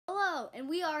Hello, and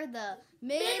we are the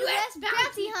Midwest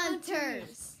Bounty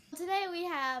Hunters. Today we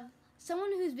have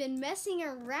someone who's been messing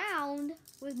around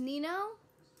with Nino,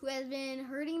 who has been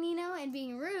hurting Nino and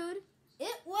being rude.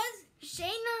 It was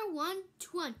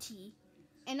Shaner120.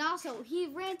 And also, he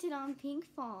ranted on Pink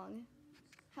Fong.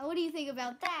 What do you think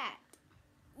about that?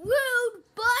 Rude,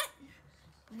 but...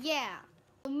 Yeah.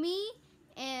 Me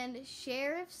and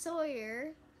Sheriff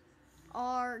Sawyer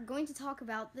are going to talk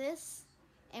about this,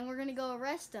 and we're going to go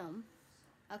arrest him.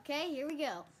 Okay, here we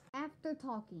go. After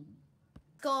talking.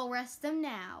 Go arrest them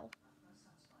now.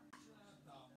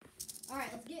 Alright,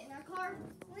 let's get in our car.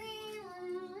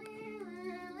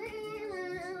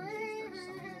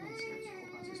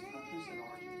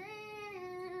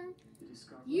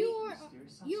 You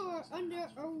are under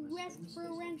arrest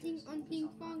for ranting on Ping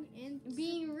Pong and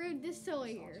being rude to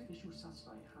Sawyer.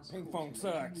 Ping pong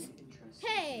sucks.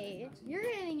 Hey, you're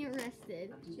getting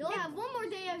arrested. You'll have one more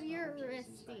day of your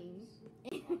arresting.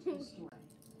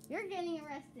 You're getting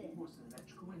arrested.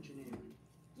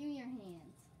 Give me your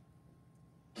hands.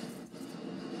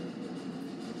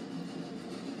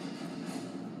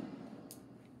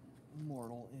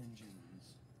 Mortal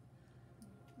engines.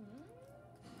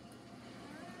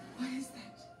 What is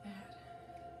that, Dad?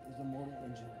 Is a mortal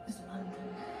engine. It's London.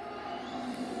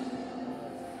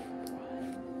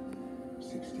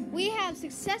 We have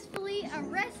successfully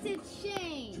arrested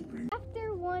Shane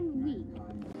after 1 week.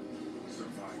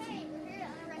 Hey, we're here to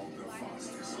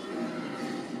unarrest you.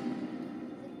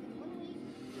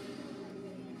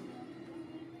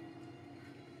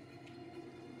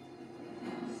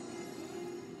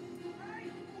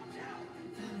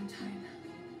 Valentine.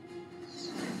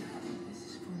 This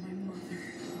is for my mother.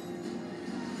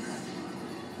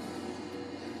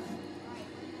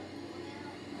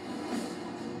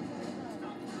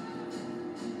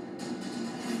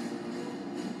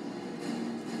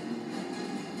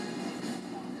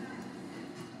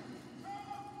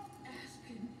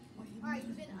 Alright,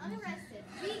 you've been unarrested.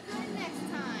 Be good next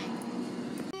time.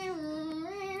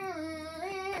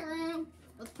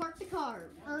 Let's park the car.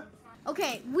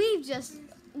 Okay, we've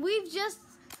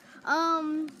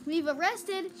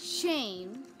arrested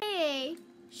Shane. Hey,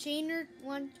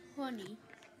 Shaner120.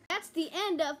 that's the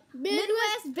end of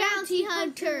Midwest Bounty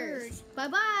Hunters.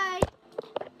 Bye-bye.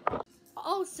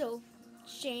 Also,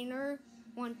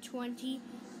 Shaner120,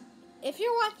 if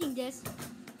you're watching this,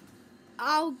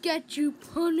 I'll get you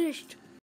punished.